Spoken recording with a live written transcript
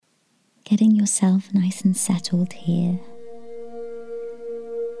Getting yourself nice and settled here.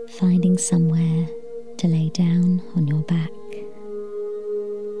 Finding somewhere to lay down on your back.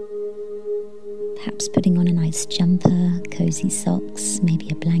 Perhaps putting on a nice jumper, cozy socks, maybe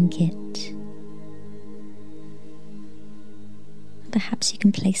a blanket. Perhaps you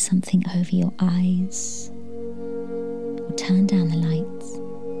can place something over your eyes or turn down the lights.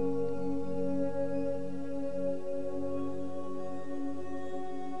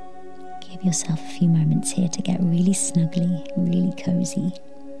 Give yourself a few moments here to get really snuggly, really cozy.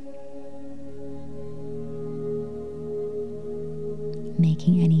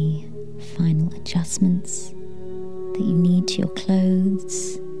 Making any final adjustments that you need to your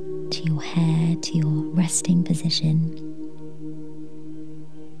clothes, to your hair, to your resting position.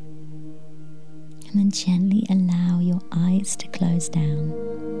 And then gently allow your eyes to close down.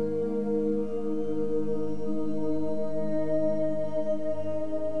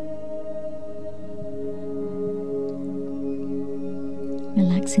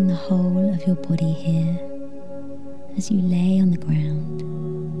 Relaxing the whole of your body here as you lay on the ground.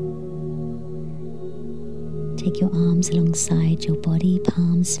 Take your arms alongside your body,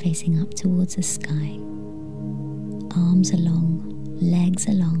 palms facing up towards the sky. Arms along, legs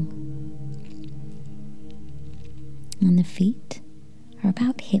along. And the feet are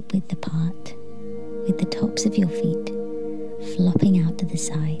about hip width apart, with the tops of your feet flopping out to the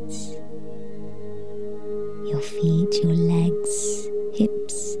sides. Your feet, your legs,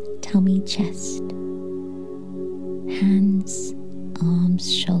 hips, tummy, chest, hands,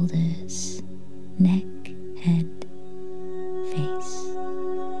 arms, shoulders, neck, head, face.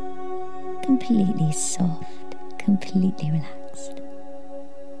 Completely soft, completely relaxed.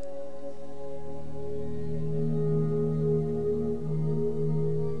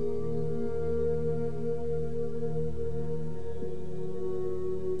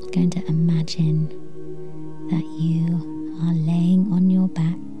 Going to imagine that you are laying on your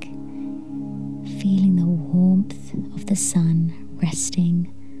back, feeling the warmth of the sun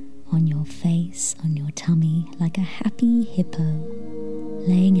resting on your face, on your tummy, like a happy hippo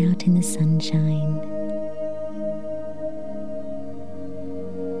laying out in the sunshine.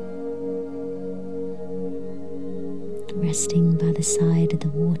 Resting by the side of the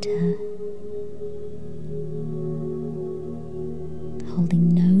water, holding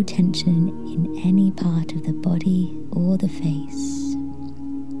no tension in any part of the body or the face,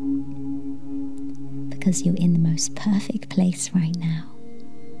 because you're in the most perfect place right now.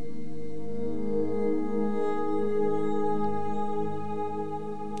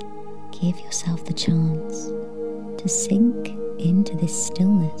 Give yourself the chance to sink into this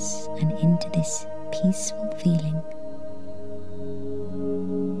stillness and into this peaceful feeling.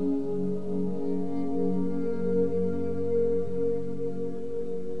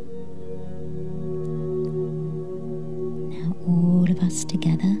 Now all of us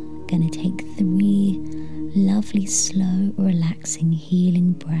together are going to take 3 lovely, slow, relaxing,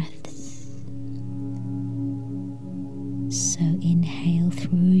 healing breaths. So inhale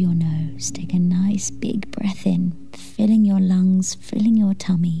through your nose, take a nice big breath in, filling your lungs, filling your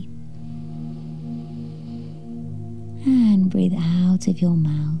tummy. And breathe out of your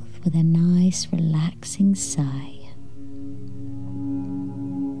mouth with a nice relaxing sigh.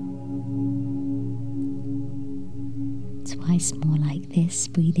 Twice more like this.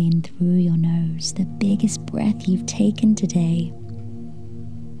 Breathe in through your nose, the biggest breath you've taken today.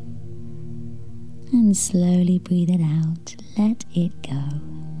 And slowly breathe it out. Let it go.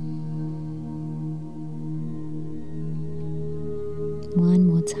 One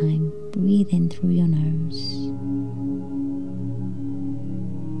more time. Breathe in through your nose.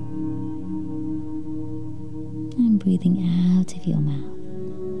 And breathing out of your mouth.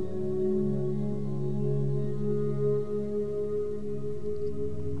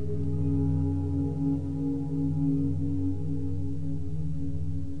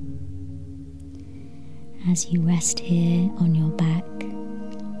 As you rest here on your back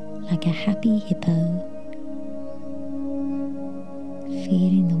like a happy hippo,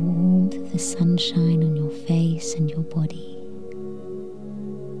 feeling the warmth of the sunshine on your face and your body.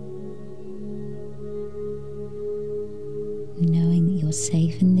 Knowing that you're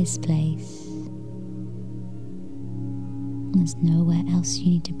safe in this place. There's nowhere else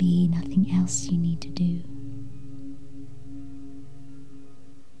you need to be, nothing else you need to do.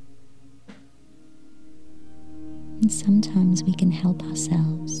 And sometimes we can help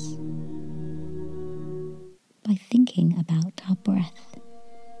ourselves by thinking about our breath,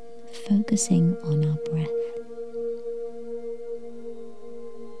 focusing on our breath.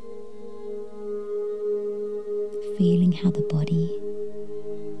 Feeling how the body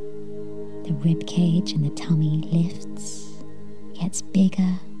The rib cage and the tummy lifts, gets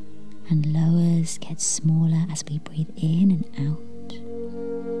bigger and lowers, gets smaller as we breathe in and out.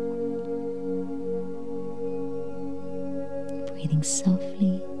 Breathing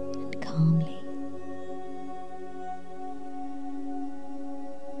softly and calmly.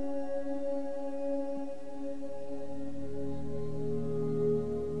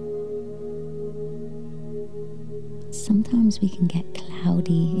 Sometimes we can get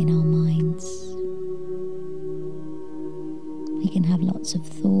cloudy in our minds. We can have lots of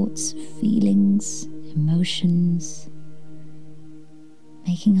thoughts, feelings, emotions,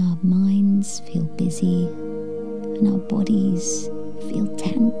 making our minds feel busy and our bodies feel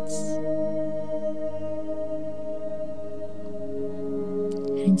tense.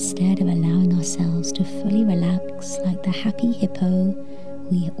 And instead of allowing ourselves to fully relax like the happy hippo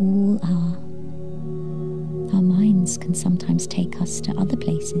we all are, our minds can sometimes take us to other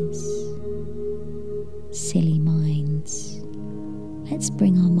places. Silly minds. Let's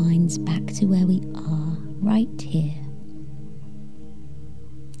bring our minds back to where we are, right here.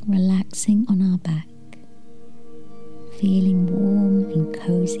 Relaxing on our back, feeling warm and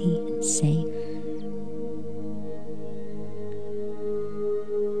cozy and safe.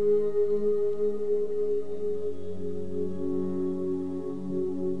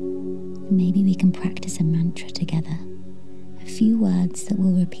 Maybe we can practice a mantra together, a few words that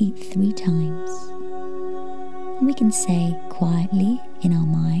we'll repeat 3 times. And we can say quietly in our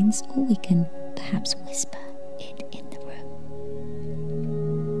minds, or we can perhaps whisper it in the room.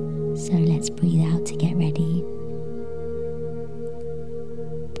 So let's breathe out to get ready.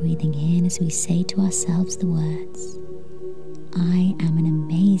 Breathing in as we say to ourselves the words, I am an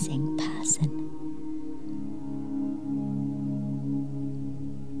amazing person.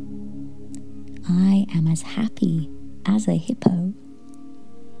 I am as happy as a hippo.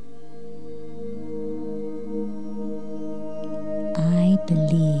 I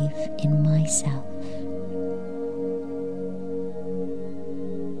believe in myself.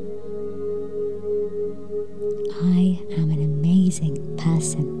 I am an amazing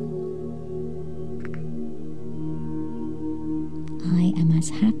person. I am as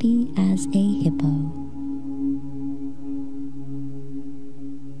happy as a hippo.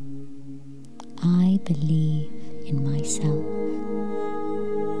 I believe in myself.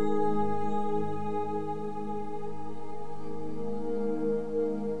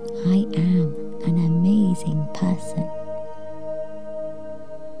 I am an amazing person.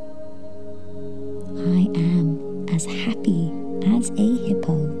 I am as happy as a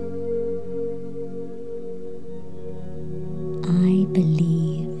hippo. I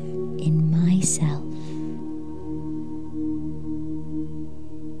believe in myself.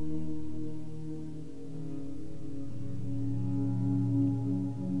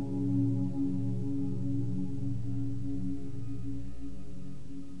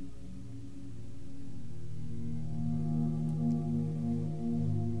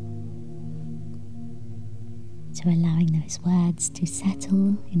 So allowing those words to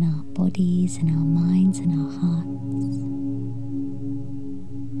settle in our bodies and our minds and our hearts.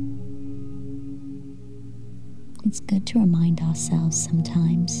 It's good to remind ourselves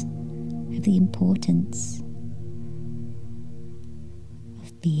sometimes of the importance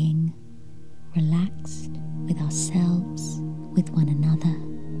of being relaxed with ourselves, with one another,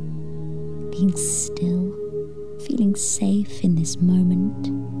 being still, feeling safe in this moment,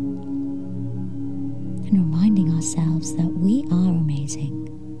 and reminding ourselves that we are amazing,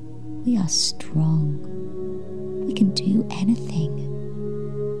 we are strong, we can do anything,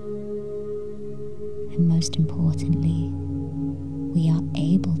 and most importantly, we are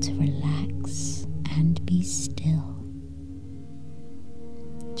able to relax and be still,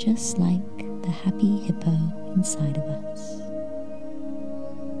 just like the happy hippo inside of us.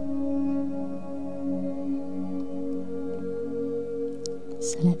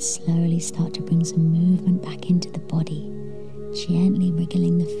 So let's slowly start to bring some movement back into the body, gently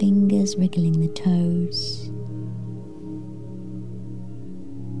wriggling the fingers, wriggling the toes.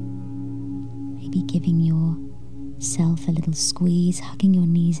 Maybe giving yourself a little squeeze, hugging your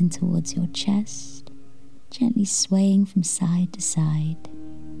knees in towards your chest, gently swaying from side to side.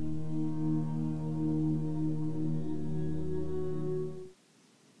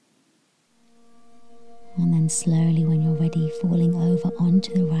 And then slowly, when you're ready, falling over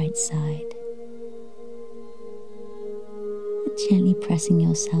onto the right side. And gently pressing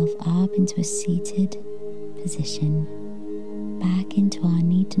yourself up into a seated position, back into our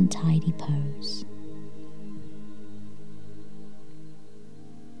neat and tidy pose.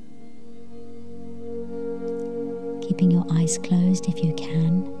 Keeping your eyes closed if you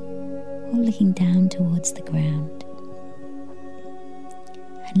can, or looking down towards the ground.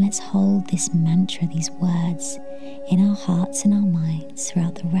 And let's hold this mantra, these words, in our hearts and our minds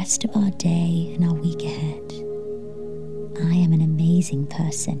throughout the rest of our day and our week ahead. I am an amazing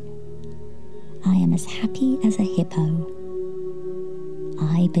person. I am as happy as a hippo.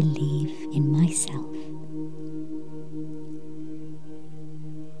 I believe in myself.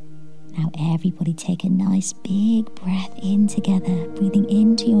 Now everybody take a nice big breath in together, breathing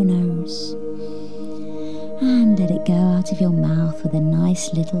into your nose. And let it go out of your mouth with a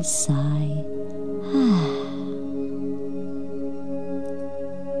nice little sigh.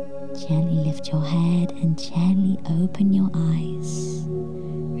 Gently lift your head and gently open your eyes,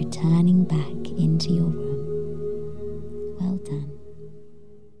 returning back into your room.